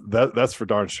 That's for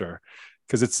darn sure.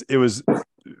 Because it was,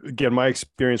 again, my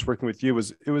experience working with you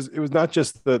was not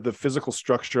just the physical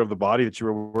structure of the body that you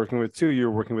were working with too. You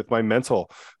were working with my mental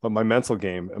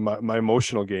game and my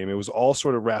emotional game. It was all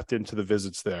sort of wrapped into the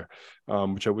visits there,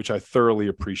 which I thoroughly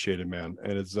appreciated, man.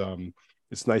 And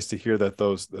it's nice to hear that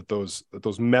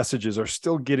those messages are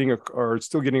still getting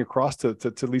across to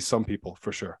at least some people,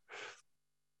 for sure.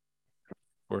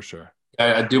 For sure.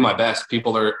 I do my best.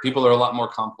 People are a lot more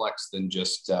complex than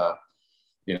just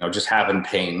just having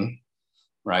pain,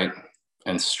 right?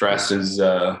 And stress is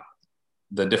the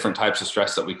different types of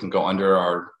stress that we can go under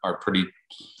are pretty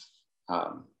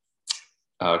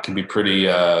can be pretty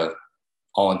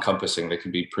all encompassing. They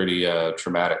can be pretty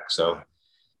traumatic. So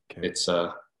it's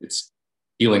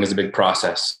healing is a big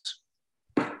process.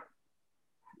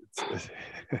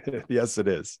 Yes, it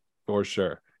is, for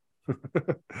sure.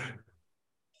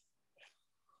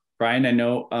 Brian, I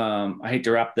know I hate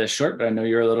to wrap this short, but I know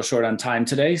you're a little short on time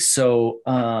today. So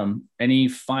any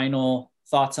final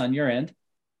thoughts on your end?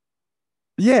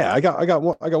 Yeah, I got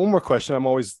one more question. I'm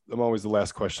always the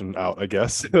last question out, I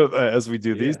guess, as we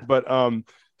do these. But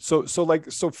so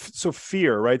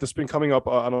fear, right? That's been coming up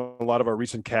on a lot of our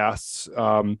recent casts.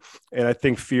 And I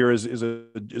think fear is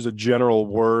a general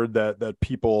word that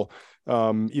people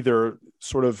either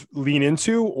sort of lean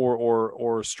into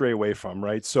or stray away from,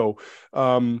 right? So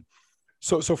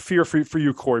fear for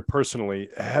you, Corey, personally,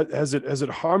 has it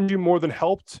harmed you more than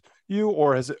helped you,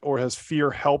 or has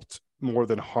fear helped more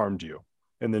than harmed you?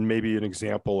 And then maybe an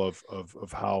example of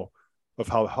how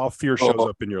fear shows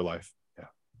up in your life. Yeah.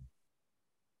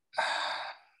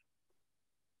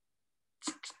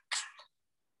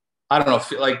 I don't know.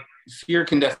 Like, fear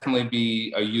can definitely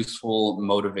be a useful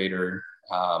motivator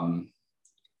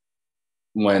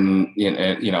when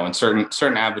in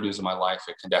certain avenues of my life.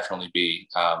 It can definitely be.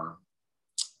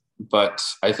 But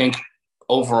I think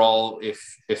overall, if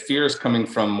fear is coming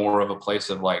from more of a place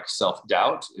of like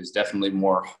self-doubt, is definitely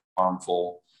more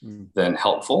harmful than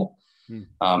helpful.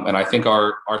 And I think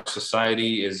our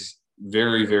society is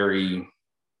very, very,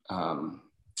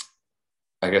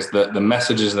 I guess the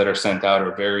messages that are sent out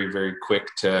are very, very quick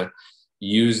to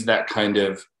use that kind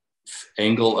of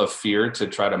angle of fear to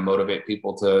try to motivate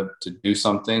people to do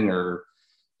something, or,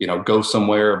 you know, go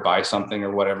somewhere or buy something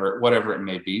or whatever it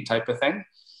may be, type of thing.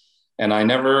 And I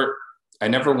never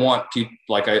want people,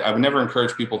 like, I've never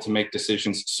encouraged people to make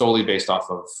decisions solely based off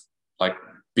of like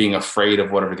being afraid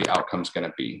of whatever the outcome's going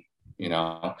to be, you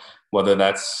know, whether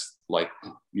that's like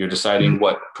you're deciding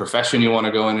what profession you want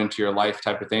to go into your life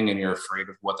type of thing, and you're afraid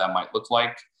of what that might look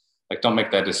like don't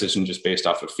make that decision just based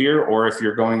off of fear. Or if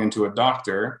you're going into a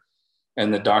doctor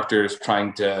and the doctor's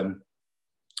trying to,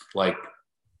 like,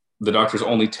 the doctor's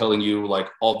only telling you like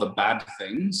all the bad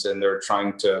things, and they're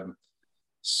trying to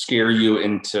scare you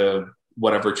into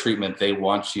whatever treatment they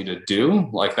want you to do,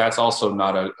 like, that's also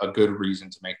not a good reason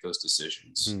to make those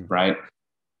decisions. Right.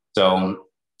 So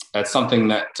that's something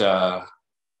that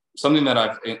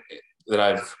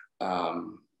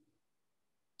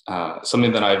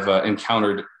I've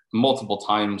encountered multiple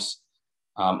times.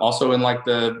 Also in like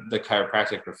the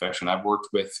chiropractic profession, I've worked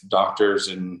with doctors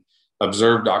and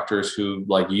observed doctors who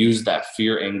like use that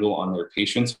fear angle on their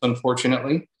patients,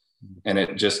 unfortunately. And I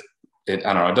don't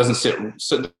know, it doesn't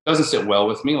sit well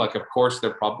with me. Like, of course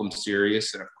their problem's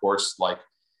serious. And of course, like,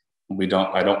 you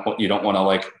don't want to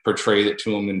like portray it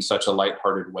to them in such a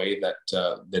lighthearted way that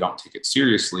they don't take it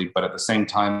seriously. But at the same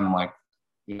time, like,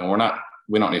 you know,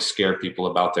 we don't need to scare people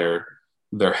about their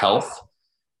health.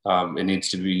 It needs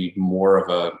to be more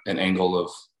of an angle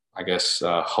of, I guess,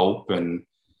 hope and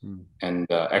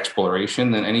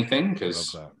exploration than anything,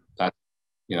 because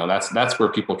that's where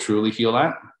people truly heal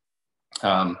at.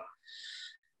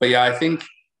 But yeah, I think,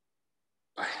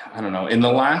 I don't know, in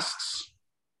the last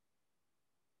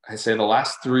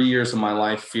 3 years of my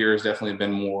life, fear has definitely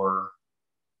been more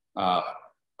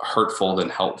hurtful than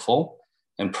helpful.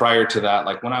 And prior to that,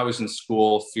 like when I was in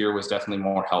school, fear was definitely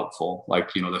more helpful.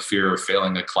 Like, you know, the fear of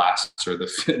failing a class, or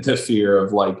the fear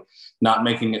of like not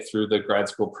making it through the grad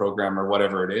school program or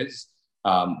whatever it is,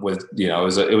 it was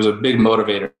a big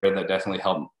motivator that definitely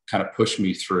helped kind of push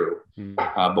me through.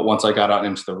 But once I got out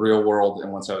into the real world,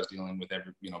 and once I was dealing with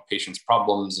patients'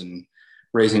 problems and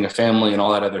raising a family and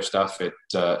all that other stuff,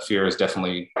 fear is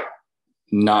definitely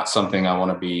not something I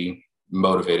want to be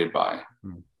motivated by.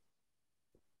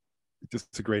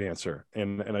 It's a great answer.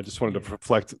 And I just wanted to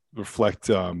reflect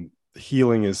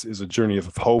healing is a journey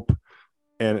of hope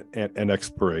and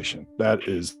exploration.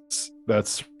 That's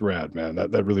rad, man.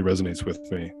 That really resonates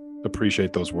with me.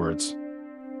 Appreciate those words.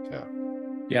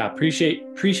 Yeah.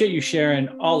 Appreciate you sharing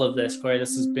all of this, Corey.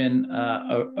 This has been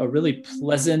a really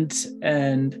pleasant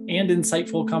and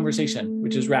insightful conversation,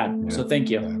 which is rad. Yeah. So thank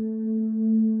you.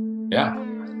 Yeah.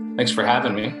 Thanks for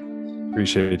having me.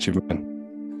 Appreciate you,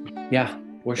 man. Yeah,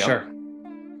 for sure.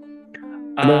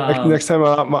 Next time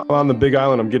I'm on the Big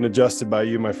Island, I'm getting adjusted by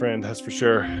you, my friend. That's for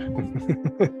sure.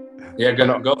 Yeah,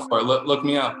 go for it. Look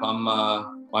me up. I'm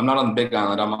not on the Big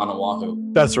Island. I'm on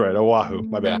Oahu. That's right, Oahu.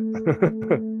 My bad.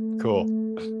 Cool.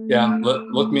 Yeah,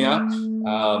 look me up.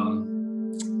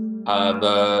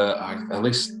 At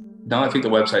least now I think the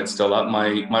website's still up.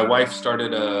 My wife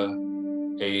started a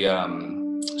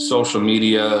social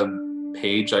media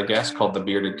page, I guess, called The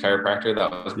Bearded Chiropractor. That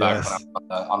was back when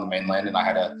I was on the mainland, and I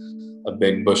had a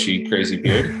big, bushy, crazy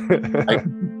beard. I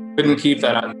couldn't keep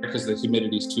that out here because the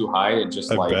humidity's too high. It just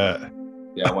bet.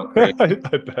 Yeah, I went crazy. I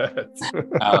bet.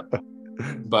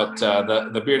 But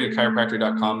the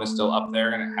beardedchiropractor.com is still up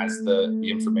there, and it has the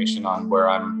information on where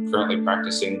I'm currently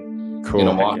practicing in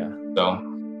Oahu. Yeah. So,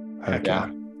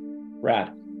 yeah.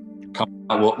 Rad. Come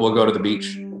on, we'll go to the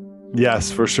beach.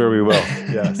 Yes, for sure we will.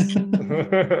 Yes.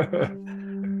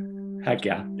 Heck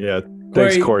yeah. Yeah.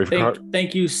 Thanks, Corey.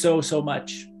 Thank you so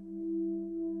much.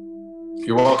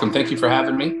 You're welcome. Thank you for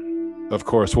having me. Of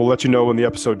course. We'll let you know when the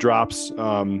episode drops.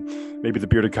 Maybe the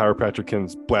Bearded Chiropractor can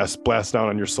blast down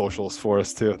on your socials for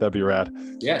us too. That'd be rad.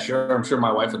 Yeah, sure. I'm sure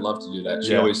my wife would love to do that.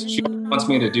 She wants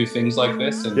me to do things like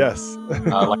this. And, yes.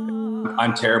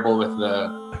 I'm terrible with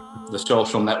the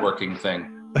social networking thing.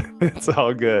 It's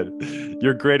all good.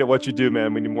 You're great at what you do,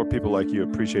 man. We need more people like you.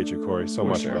 Appreciate you, Corey, so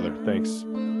much, brother. Thanks.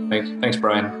 Thanks,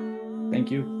 Brian. Thank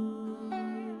you.